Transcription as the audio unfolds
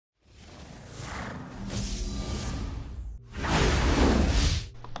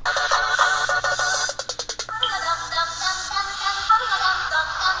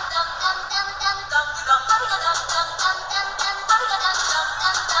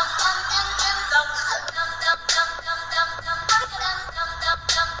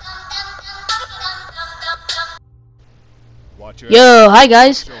Yo, hi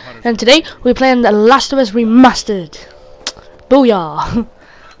guys, and today we're playing The Last of Us Remastered. Booyah!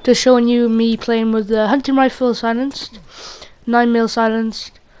 Just showing you me playing with the hunting rifle silenced, 9mm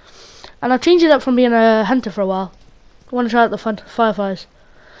silenced, and I've changed it up from being a hunter for a while. I want to try out the fireflies.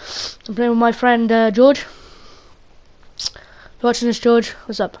 I'm playing with my friend George. If you're watching this, George,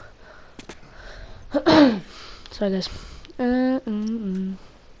 what's up? Sorry guys. Oh no,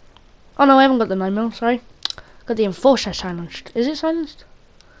 I haven't got the 9mm, sorry. Got the enforcer silenced. Is it silenced?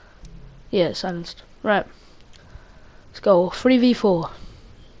 Yeah, it's silenced. Right. Let's go. 3v4.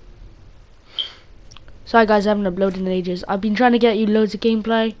 Sorry guys, I haven't uploaded in ages. I've been trying to get you loads of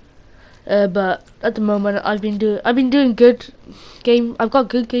gameplay. But at the moment I've been doing good game. I've got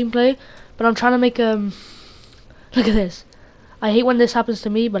good gameplay, but I'm trying to make look at this. I hate when this happens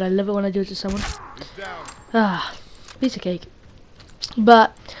to me, but I love it when I do it to someone. Piece of cake.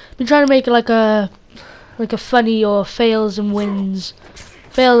 But I've been trying to make it like a funny or fails and wins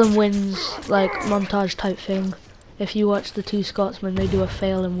like montage type thing. If you watch the two Scotsmen, they do a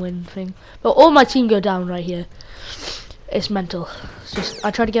fail and win thing. But all my team go down right here. It's mental. It's just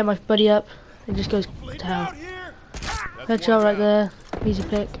I try to get my buddy up, it just goes to hell. Headshot right there, easy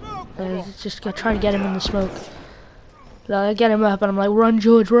pick. Just trying to get him in the smoke. So I get him up and I'm like, run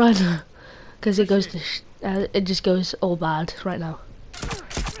George, run, because it goes to it just goes all bad right now.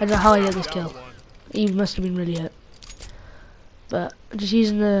 I don't know how I get this kill. He must have been really hurt. But I'm just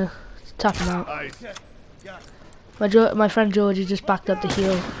using the tap him out. My friend George, he just backed up the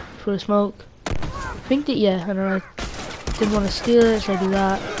heel for a smoke. I think that, yeah, and I didn't want to steal it, so I do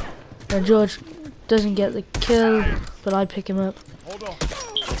that. And George doesn't get the kill, but I pick him up.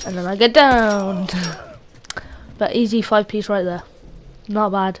 And then I get down. But easy 5-piece right there.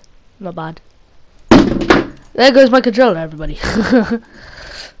 Not bad. Not bad. There goes my controller, everybody.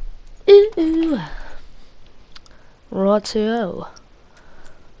 Ooh. Rightio.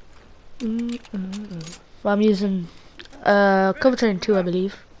 Well, I'm using cover train 2, I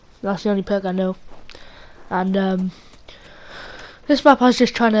believe. That's the only perk I know. And this map I was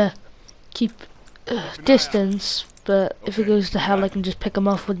just trying to keep distance, but if it goes to hell I can just pick them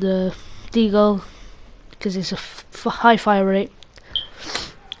off with the deagle because it's a high fire rate.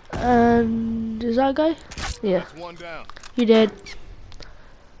 And is that a guy? Yeah. You did.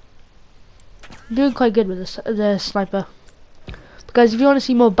 I'm doing quite good with the sniper. Guys, if you want to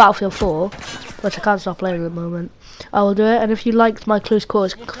see more Battlefield 4, which I can't stop playing at the moment, I will do it. And if you liked my close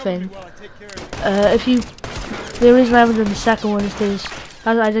quarters thing, the reason I haven't done the second one is because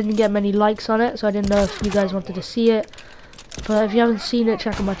I didn't get many likes on it, so I didn't know if you guys wanted to see it. But if you haven't seen it,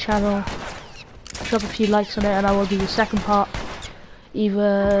 check out my channel, drop a few likes on it, and I will do the second part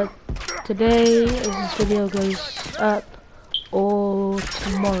either today as this video goes up or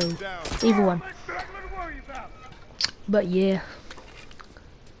tomorrow, either one. But yeah,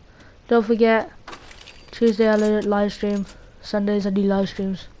 don't forget, Tuesday I live stream, Sundays I do live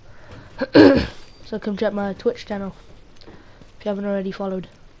streams. So come check my Twitch channel if you haven't already followed.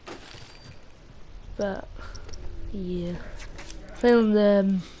 But yeah, playing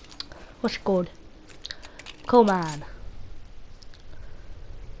the what's it called, Coleman.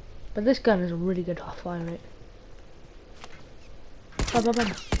 But this gun is a really good fire rate. Bam, bam,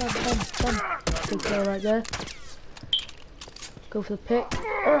 bam, bam, bam, bam. Good kill right there. Go for the pick.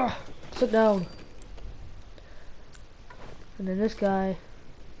 Ugh, sit down. And then this guy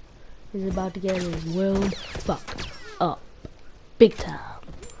is about to get his world fucked up. Big time.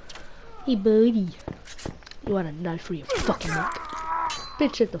 Hey buddy. You want a knife for your fucking neck?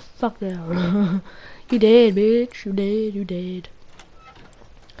 Bitch, sit the fuck down. You dead, bitch. You dead, you dead.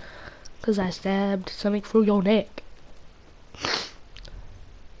 Cause I stabbed something through your neck.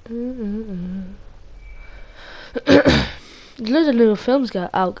 There's loads of little films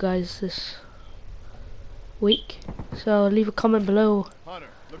got out, guys, this week. So leave a comment below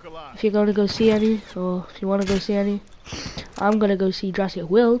if you're going to go see any, or if you want to go see any. I'm going to go see Jurassic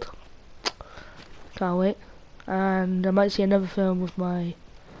World. Can't wait. And I might see another film with my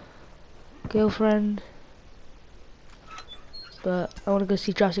girlfriend. But I want to go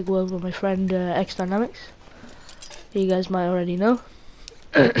see Jurassic World with my friend X Dynamics. You guys might already know.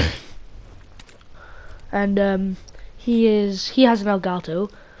 And he has an Elgato.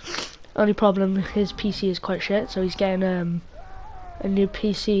 Only problem, his PC is quite shit, so he's getting a new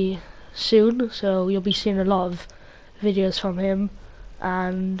PC soon. So you'll be seeing a lot of videos from him.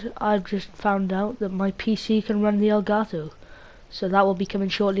 And I've just found out that my PC can run the Elgato, so that will be coming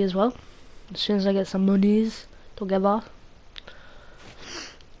shortly as well. As soon as I get some monies together.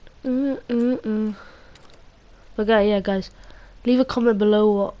 But yeah guys, leave a comment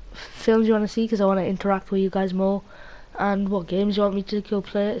below what films you want to see, because I want to interact with you guys more. and what games you want me to go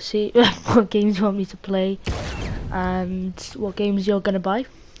play. See what games you want me to play, and what games you're gonna buy.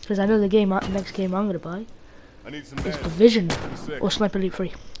 Because I know the next game I'm gonna buy is Division or Sniper Elite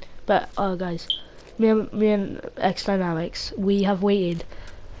 3. But guys, me and X Dynamics, we have waited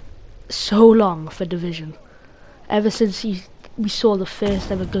so long for Division. Ever since we saw the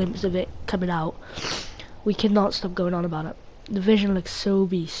first ever glimpse of it coming out, we cannot stop going on about it. Division looks so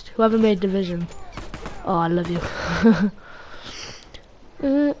beast. Whoever made Division, oh, I love you.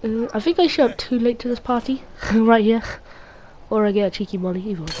 I think I show up too late to this party, right here. Or I get a cheeky molly,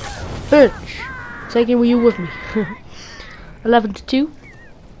 either way. Bitch! Taking you with me. 11 to 2.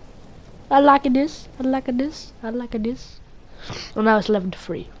 I like this. I like this. I like this. Well, now it's 11 to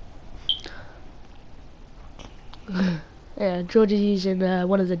 3. Yeah, George is using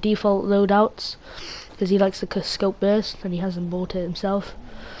one of the default loadouts because he likes the scope burst and he hasn't bought it himself.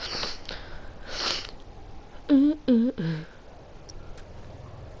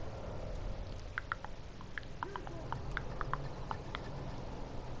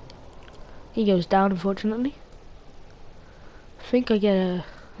 He goes down, unfortunately. I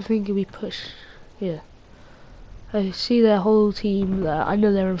think we push. Yeah. I see their whole team there. I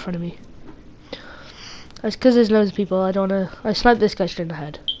know they're in front of me. It's because there's loads of people. I don't wanna. I sniped this guy straight in the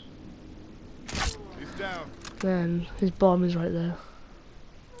head. He's down. Then his bomb is right there.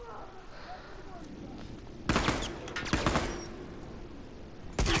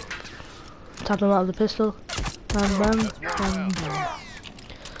 Tap him out of the pistol. Bang, bang, bang, bang.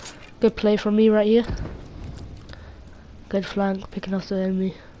 Good play from me right here. Good flank, picking off the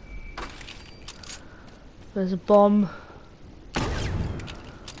enemy. There's a bomb.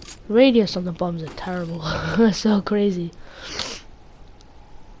 Radius on the bombs are terrible. So crazy.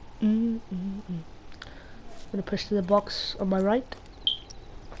 I'm gonna push to the box on my right.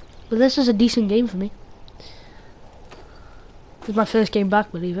 But this is a decent game for me. This is my first game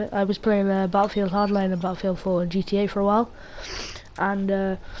back, believe it. I was playing Battlefield Hardline and Battlefield 4 and GTA for a while.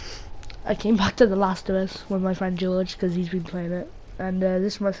 And I came back to The Last of Us with my friend George because he's been playing it. And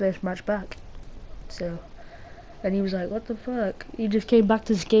this is my first match back. So, and he was like, what the fuck? You just came back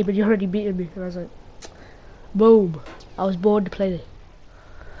to this game and you already beaten me. And I was like, boom. I was bored to play it.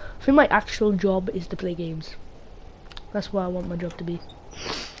 I think my actual job is to play games. That's what I want my job to be.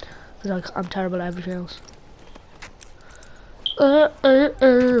 Because I'm terrible at everything else.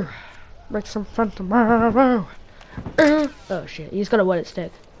 Make some fun tomorrow. Oh shit, he's got a wooden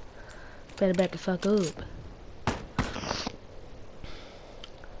stick. Better back the fuck up.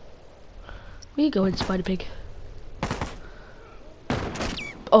 Where you going, Spider Pig?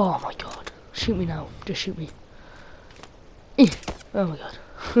 Oh my god. Shoot me now. Just shoot me. Oh my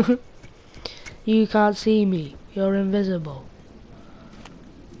god. You can't see me. You're invisible.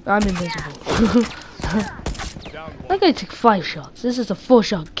 I'm invisible. That guy took 5 shots. This is a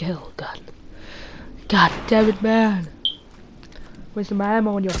 4-shot kill. God damn it, man. Wasting my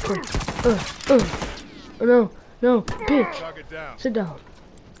ammo on your foot. Oh, no, bitch. Sit down.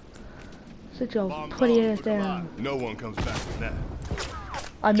 Sit your putty ass down. No one comes back from that.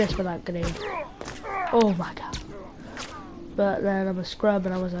 I missed with that grenade. Oh my god. But then I'm a scrub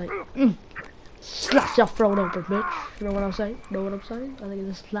and I was like, slash your throat open, bitch. You know what I'm saying? Know what I'm saying? I think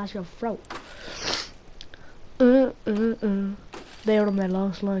it's slash your throat. They're on their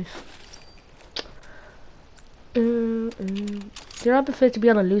last life. You know, I prefer to be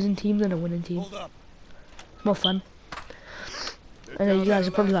on a losing team than a winning team. It's more fun. I know you guys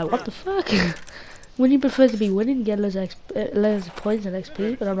are probably like, what the fuck? Wouldn't you prefer to be winning and get loads of points and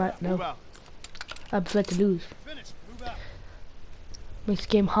XP? But I'm like, no. I prefer to lose. Makes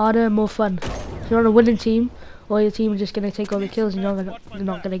the game harder and more fun. If you're on a winning team, all your team is just going to take all the kills and you're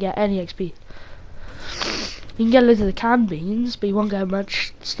not going to get any XP. You can get loads of the canned beans, but you won't get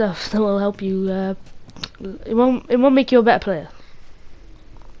much stuff that will help you. It won't make you a better player.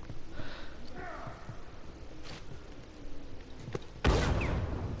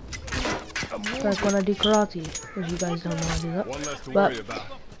 That's when I do karate. If you guys don't know I do that,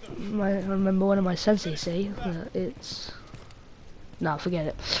 but I remember one of my sensei say that it's. No, forget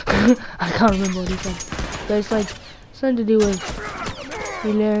it. I can't remember what he said. But it's like something to do with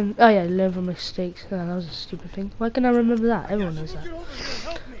you learn. Oh yeah, you learn from mistakes. Oh, that was a stupid thing. Why can I remember that? Everyone knows that.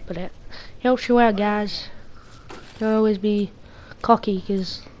 But it helps you out, guys. Don't always be cocky,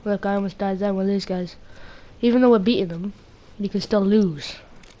 because look, I almost died there with these guys. Even though we're beating them, you can still lose.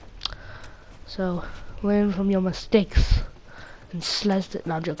 So learn from your mistakes and slash it.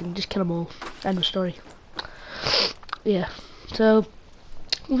 No, I'm joking. Just kill them all. End of story. Yeah. So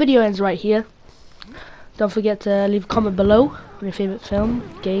the video ends right here. Don't forget to leave a comment below on your favorite film,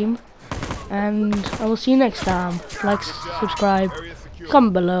 game, And I will see you next time. Like, subscribe,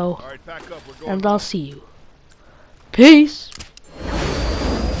 comment below, All right, pack up. We're going. and I'll see you. Peace!